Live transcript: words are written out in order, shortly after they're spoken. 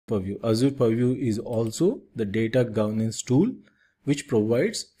Purview. Azure Purview is also the data governance tool which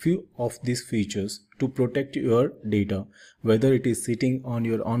provides few of these features to protect your data, whether it is sitting on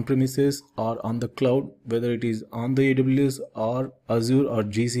your on-premises or on the cloud, whether it is on the AWS or Azure or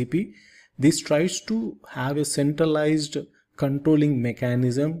GCP. This tries to have a centralized controlling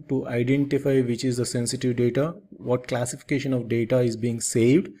mechanism to identify which is the sensitive data, what classification of data is being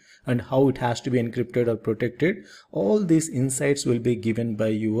saved, and how it has to be encrypted or protected. All these insights will be given by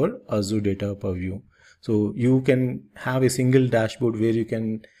your Azure Data Purview. So you can have a single dashboard where you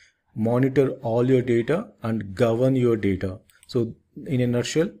can monitor all your data and govern your data. So in a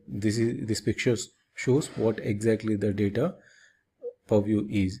nutshell, this picture shows what exactly the data purview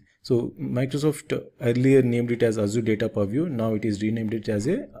is. So Microsoft earlier named it as Azure Data Purview. Now it is renamed it as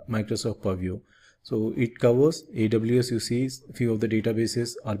a Microsoft Purview. So it covers AWS. You see few of the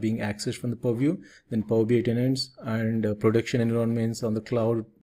databases are being accessed from the Purview, then Power BI tenants and production environments on the cloud,